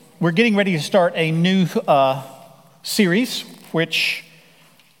We're getting ready to start a new series, which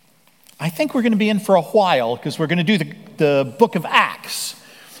I think we're going to be in for a while, because we're going to do the book of Acts,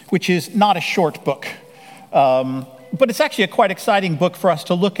 which is not a short book. But it's actually a quite exciting book for us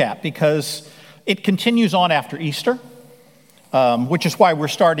to look at, because it continues on after Easter, which is why we're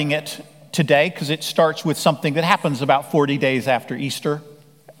starting it today, because it starts with something that happens about 40 days after Easter,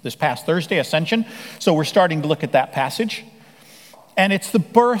 this past Thursday, Ascension. So we're starting to look at that passage. And it's the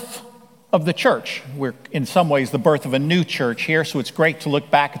birth of the church. We're, in some ways, the birth of a new church here, so it's great to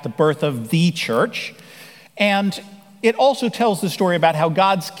look back at the birth of the church. And it also tells the story about how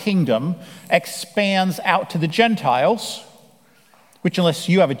God's kingdom expands out to the Gentiles, which, unless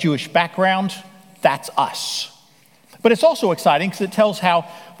you have a Jewish background, that's us. But it's also exciting because it tells how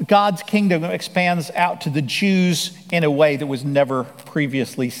God's kingdom expands out to the Jews in a way that was never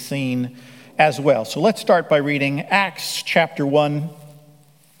previously seen as well. So let's start by reading Acts chapter 1,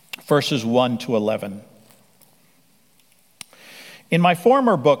 verses 1 to 11. In my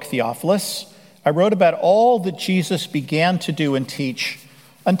former book, Theophilus, I wrote about all that Jesus began to do and teach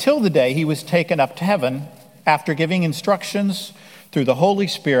until the day he was taken up to heaven, after giving instructions through the Holy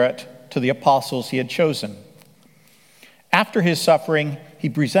Spirit to the apostles he had chosen. After his suffering, he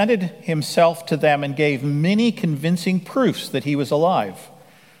presented himself to them and gave many convincing proofs that he was alive.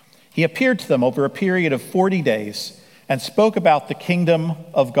 He appeared to them over a period of 40 days and spoke about the kingdom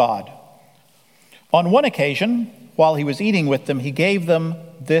of God. On one occasion, while he was eating with them, he gave them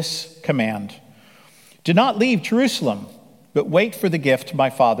this command: "Do not leave Jerusalem, but wait for the gift my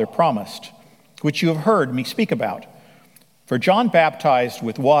Father promised, which you have heard me speak about. For John baptized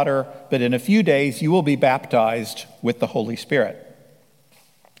with water, but in a few days you will be baptized with the Holy Spirit."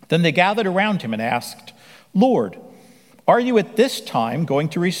 Then they gathered around him and asked, "Lord, are you at this time going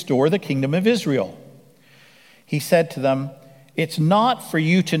to restore the kingdom of Israel?" He said to them, "It's not for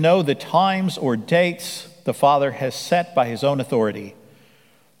you to know the times or dates the Father has set by his own authority,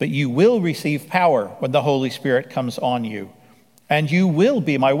 but you will receive power when the Holy Spirit comes on you, and you will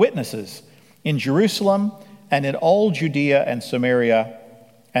be my witnesses in Jerusalem and in all Judea and Samaria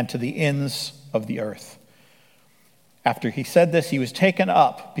and to the ends of the earth." After he said this, he was taken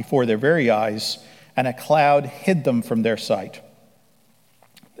up before their very eyes, and a cloud hid them from their sight.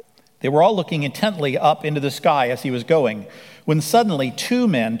 They were all looking intently up into the sky as he was going, when suddenly 2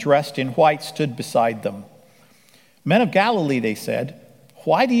 men dressed in white stood beside them. "Men of Galilee," they said,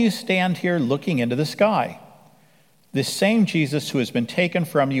 "why do you stand here looking into the sky? This same Jesus who has been taken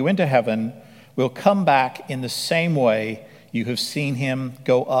from you into heaven will come back in the same way you have seen him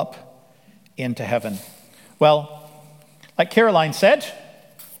go up into heaven." Well, like Caroline said,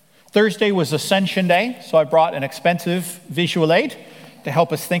 Thursday was Ascension Day, so I brought an expensive visual aid to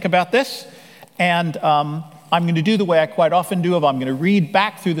help us think about this. And I'm going to do the way I quite often do. I'm going to read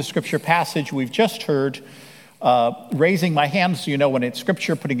back through the scripture passage we've just heard, raising my hand so you know when it's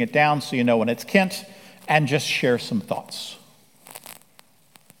scripture, putting it down so you know when it's Kent, and just share some thoughts.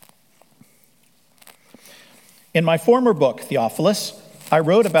 In my former book, Theophilus, I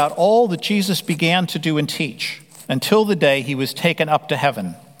wrote about all that Jesus began to do and teach until the day he was taken up to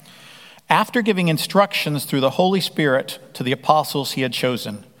heaven, after giving instructions through the Holy Spirit to the apostles he had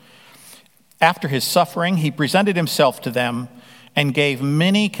chosen. After his suffering, he presented himself to them and gave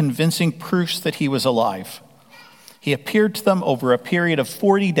many convincing proofs that he was alive. He appeared to them over a period of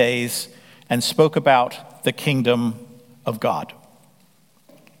 40 days and spoke about the kingdom of God.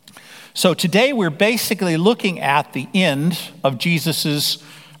 So today we're basically looking at the end of Jesus'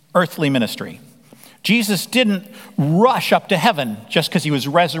 earthly ministry. Jesus didn't rush up to heaven just because he was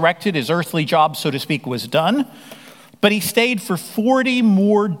resurrected. His earthly job, so to speak, was done. But he stayed for 40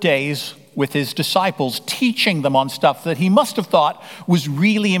 more days with his disciples, teaching them on stuff that he must have thought was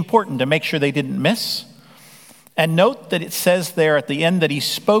really important to make sure they didn't miss. And note that it says there at the end that he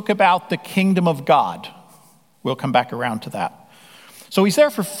spoke about the kingdom of God. We'll come back around to that. So he's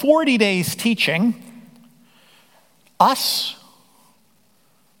there for 40 days teaching.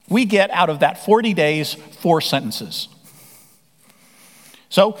 We get out of that 40 days 4 sentences.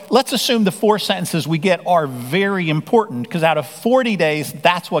 So let's assume the 4 sentences we get are very important, because out of 40 days,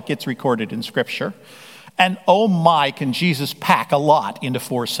 that's what gets recorded in Scripture. And oh my, can Jesus pack a lot into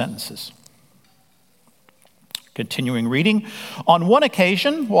 4 sentences. Continuing reading. On one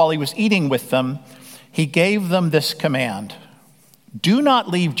occasion, while he was eating with them, he gave them this command: "Do not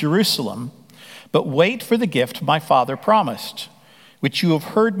leave Jerusalem, but wait for the gift my Father promised, which you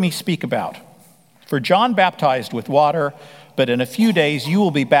have heard me speak about. For John baptized with water, but in a few days you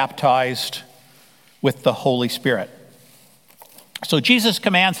will be baptized with the Holy Spirit." So Jesus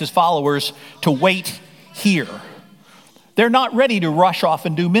commands his followers to wait here. They're not ready to rush off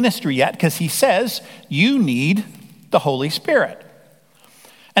and do ministry yet because he says you need the Holy Spirit.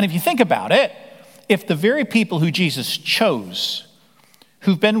 And if you think about it, if the very people who Jesus chose,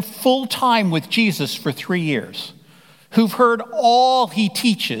 who've been full-time with Jesus for 3 years, who've heard all he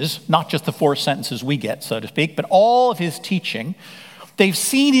teaches, not just the 4 sentences we get, so to speak, but all of his teaching, they've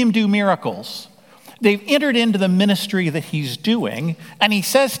seen him do miracles. They've entered into the ministry that he's doing, and he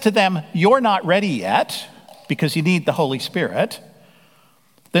says to them, you're not ready yet because you need the Holy Spirit.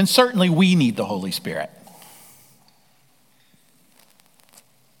 Then certainly we need the Holy Spirit.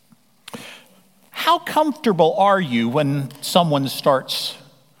 How comfortable are you when someone starts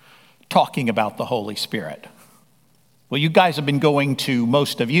talking about the Holy Spirit? Well, you guys have been going to,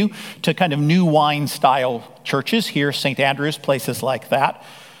 most of you, to kind of new wine style churches here, St. Andrews, places like that.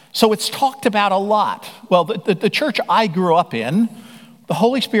 So it's talked about a lot. Well, the church I grew up in, the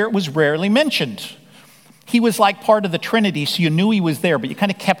Holy Spirit was rarely mentioned. He was like part of the Trinity, so you knew he was there, but you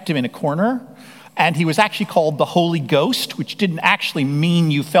kind of kept him in a corner. And he was actually called the Holy Ghost, which didn't actually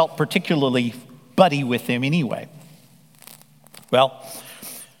mean you felt particularly buddy with him anyway. Well,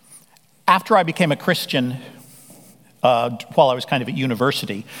 after I became a Christian, while I was kind of at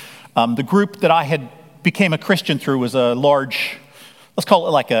university, the group that I had became a Christian through was a large, let's call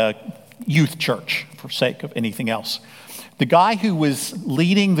it like a youth church for sake of anything else. The guy who was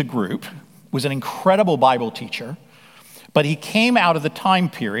leading the group was an incredible Bible teacher, but he came out of the time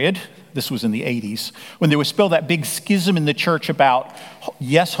period, this was in the 80s, when there was still that big schism in the church about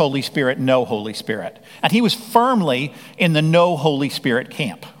yes, Holy Spirit, no Holy Spirit. And he was firmly in the no Holy Spirit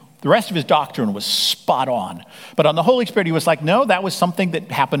camp. The rest of his doctrine was spot on. But on the Holy Spirit, he was like, no, that was something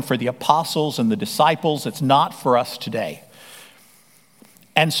that happened for the apostles and the disciples. It's not for us today.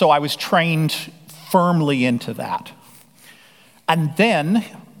 And so I was trained firmly into that. And then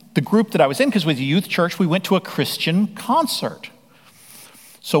the group that I was in, because it was a youth church, we went to a Christian concert.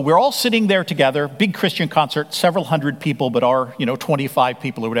 So we're all sitting there together, big Christian concert, several hundred people, but our 25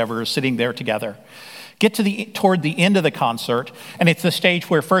 people or whatever are sitting there together. Get toward the end of the concert, and it's the stage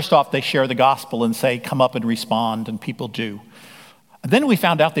where first off they share the gospel and say, come up and respond, and people do. And then we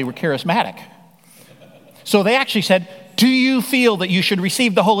found out they were charismatic. So they actually said, do you feel that you should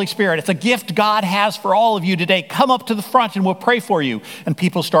receive the Holy Spirit? It's a gift God has for all of you today. Come up to the front and we'll pray for you. And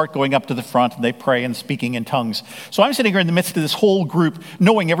people start going up to the front and they pray and speaking in tongues. So I'm sitting here in the midst of this whole group,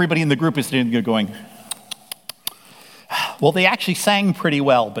 knowing everybody in the group is sitting there going, well, they actually sang pretty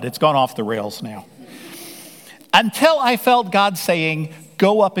well, but it's gone off the rails now. Until I felt God saying,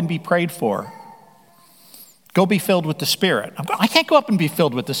 go up and be prayed for. Go be filled with the Spirit. I can't go up and be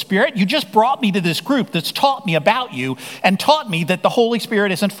filled with the Spirit. You just brought me to this group that's taught me about you and taught me that the Holy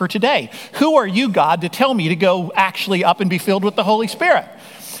Spirit isn't for today. Who are you, God, to tell me to go actually up and be filled with the Holy Spirit?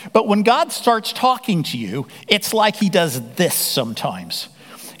 But when God starts talking to you, it's like he does this sometimes.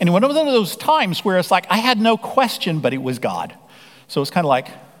 And one of those times where it's like, I had no question, but it was God. So it's kind of like,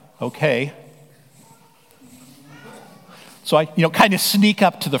 okay. So I, kind of sneak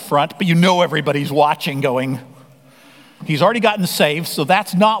up to the front, but everybody's watching going, he's already gotten saved, so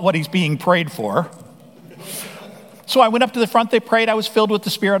that's not what he's being prayed for. So I went up to the front, they prayed, I was filled with the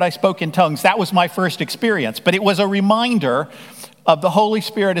Spirit, I spoke in tongues. That was my first experience, but it was a reminder of the Holy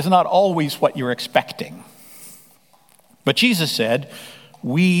Spirit is not always what you're expecting. But Jesus said,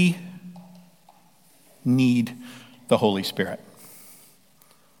 we need the Holy Spirit.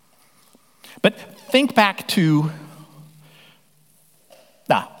 But think back to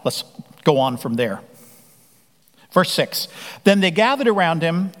let's go on from there. Verse 6, then they gathered around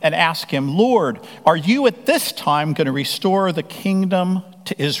him and asked him, Lord, are you at this time going to restore the kingdom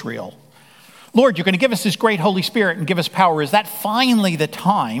to Israel? Lord, you're going to give us this great Holy Spirit and give us power. Is that finally the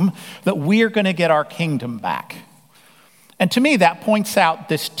time that we're going to get our kingdom back? And to me, that points out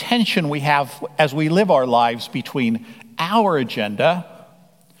this tension we have as we live our lives between our agenda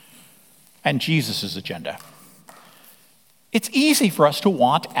and Jesus' agenda. It's easy for us to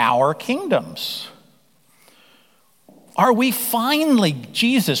want our kingdoms. Are we finally,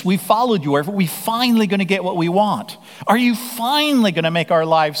 Jesus, we followed you, are we finally going to get what we want? Are you finally going to make our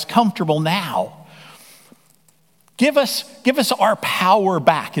lives comfortable now? Give us our power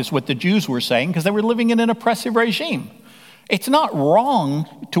back, is what the Jews were saying, because they were living in an oppressive regime. It's not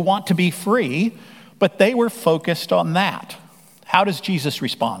wrong to want to be free, but they were focused on that. How does Jesus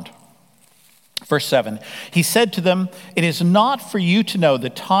respond? Verse 7, he said to them, it is not for you to know the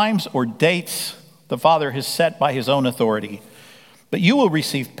times or dates the Father has set by his own authority, but you will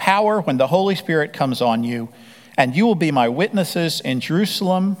receive power when the Holy Spirit comes on you, and you will be my witnesses in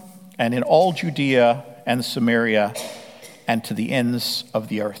Jerusalem and in all Judea and Samaria and to the ends of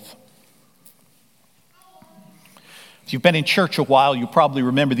the earth. If you've been in church a while, you probably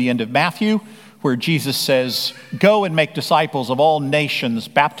remember the end of Matthew, where Jesus says, "Go and make disciples of all nations,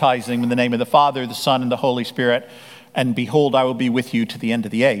 baptizing them in the name of the Father, the Son, and the Holy Spirit, and behold, I will be with you to the end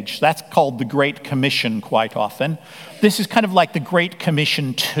of the age." That's called the Great Commission quite often. This is kind of like the Great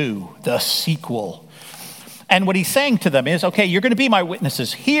Commission 2, the sequel. And what he's saying to them is, okay, you're going to be my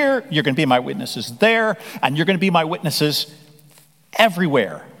witnesses here, you're going to be my witnesses there, and you're going to be my witnesses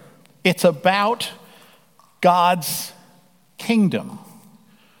everywhere. It's about God's kingdom.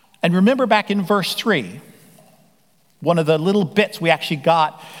 And remember back in verse 3, one of the little bits we actually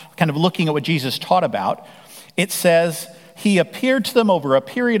got kind of looking at what Jesus taught about, it says, he appeared to them over a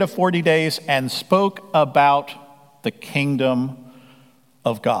period of 40 days and spoke about the kingdom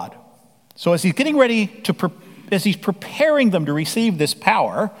of God. So as he's getting ready as he's preparing them to receive this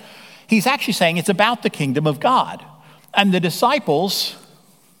power, he's actually saying it's about the kingdom of God. And the disciples,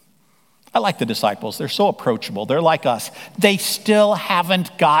 I like the disciples. They're so approachable. They're like us. They still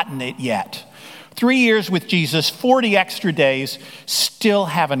haven't gotten it yet. 3 years with Jesus, 40 extra days, still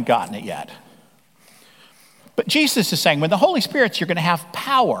haven't gotten it yet. But Jesus is saying, when the Holy Spirit's, you're going to have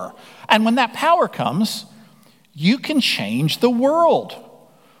power. And when that power comes, you can change the world.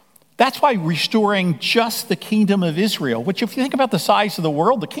 That's why restoring just the kingdom of Israel, which if you think about the size of the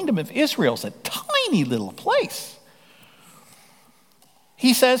world, the kingdom of Israel is a tiny little place.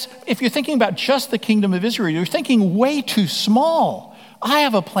 He says, if you're thinking about just the kingdom of Israel, you're thinking way too small. I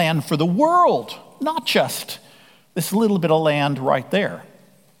have a plan for the world, not just this little bit of land right there.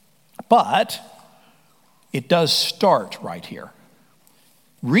 But it does start right here.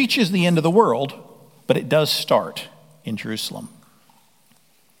 Reaches the end of the world, but it does start in Jerusalem.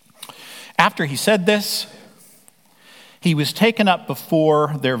 After he said this, he was taken up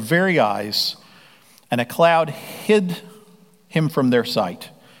before their very eyes, and a cloud hid him from their sight.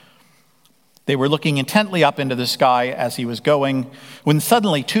 They were looking intently up into the sky as he was going, when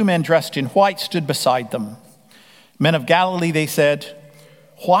suddenly 2 men dressed in white stood beside them. "Men of Galilee," they said,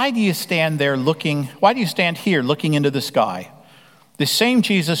 why do you stand here looking into the sky? The same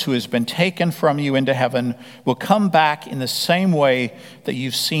Jesus who has been taken from you into heaven will come back in the same way that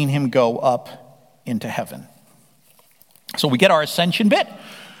you've seen him go up into heaven." So we get our ascension bit.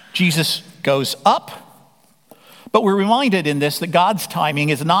 Jesus goes up. But we're reminded in this that God's timing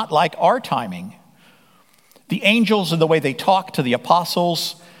is not like our timing. The angels and the way they talk to the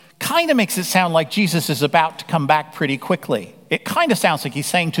apostles kind of makes it sound like Jesus is about to come back pretty quickly. It kind of sounds like he's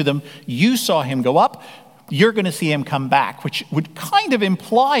saying to them, you saw him go up, you're going to see him come back, which would kind of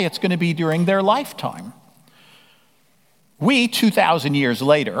imply it's going to be during their lifetime. We, 2,000 years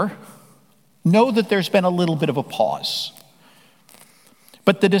later, know that there's been a little bit of a pause.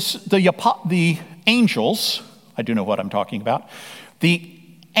 But the angels, I do know what I'm talking about,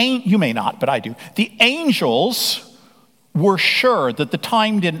 you may not, but I do. The angels were sure that the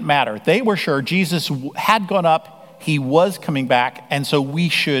time didn't matter. They were sure Jesus had gone up, he was coming back, and so we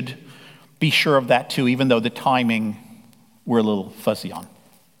should be sure of that too, even though the timing we're a little fuzzy on.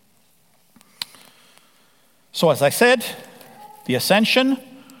 So as I said, the ascension,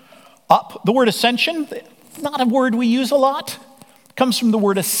 up. The word ascension, not a word we use a lot. It comes from the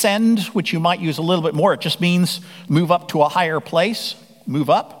word ascend, which you might use a little bit more. It just means move up to a higher place, move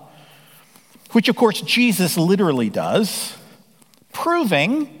up, which of course Jesus literally does,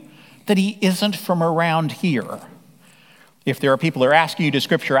 proving that he isn't from around here. If there are people who are asking you, does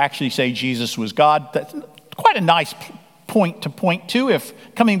Scripture actually say Jesus was God? That's quite a nice point to point to. If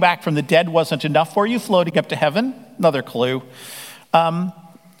coming back from the dead wasn't enough for you, floating up to heaven, another clue.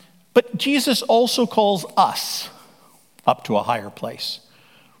 But Jesus also calls us up to a higher place.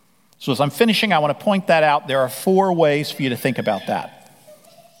 So as I'm finishing, I want to point that out. There are 4 ways for you to think about that.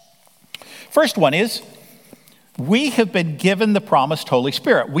 First one is, we have been given the promised Holy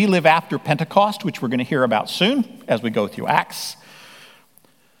Spirit. We live after Pentecost, which we're going to hear about soon as we go through Acts.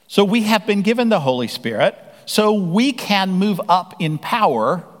 So we have been given the Holy Spirit, so we can move up in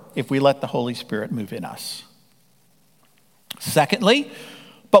power if we let the Holy Spirit move in us. Secondly,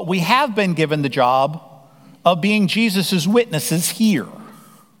 but we have been given the job of being Jesus' witnesses here.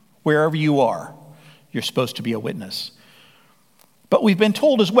 Wherever you are, you're supposed to be a witness. But we've been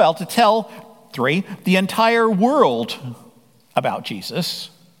told as well to tell, 3, the entire world about Jesus.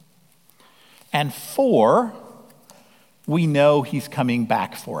 And 4, we know he's coming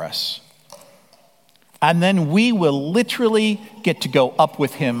back for us. And then we will literally get to go up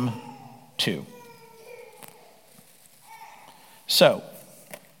with him too. So,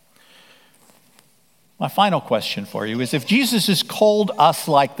 my final question for you is, if Jesus has called us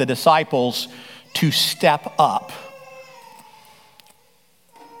like the disciples to step up,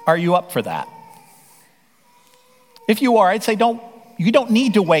 are you up for that? If you are, I'd say you don't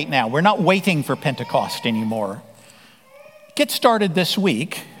need to wait now. We're not waiting for Pentecost anymore. Get started this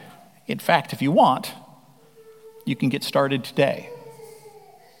week. In fact, if you want, you can get started today.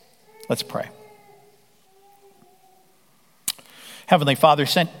 Let's pray. Heavenly Father,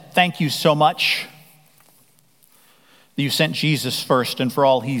 thank you so much that you sent Jesus first and for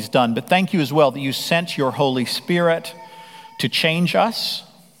all he's done. But thank you as well that you sent your Holy Spirit to change us.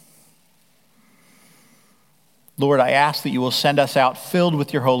 Lord, I ask that you will send us out filled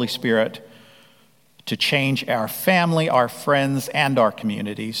with your Holy Spirit to change our family, our friends, and our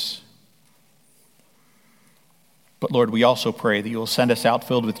communities. But Lord, we also pray that you will send us out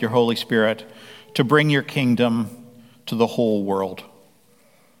filled with your Holy Spirit to bring your kingdom to the whole world.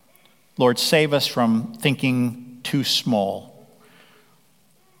 Lord, save us from thinking too small,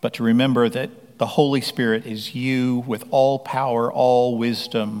 but to remember that the Holy Spirit is you with all power, all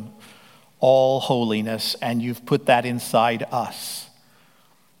wisdom, all holiness, and you've put that inside us.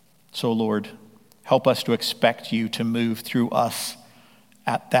 So, Lord, help us to expect you to move through us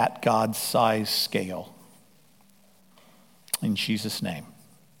at that God-sized scale. In Jesus' name,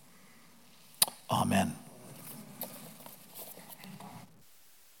 amen.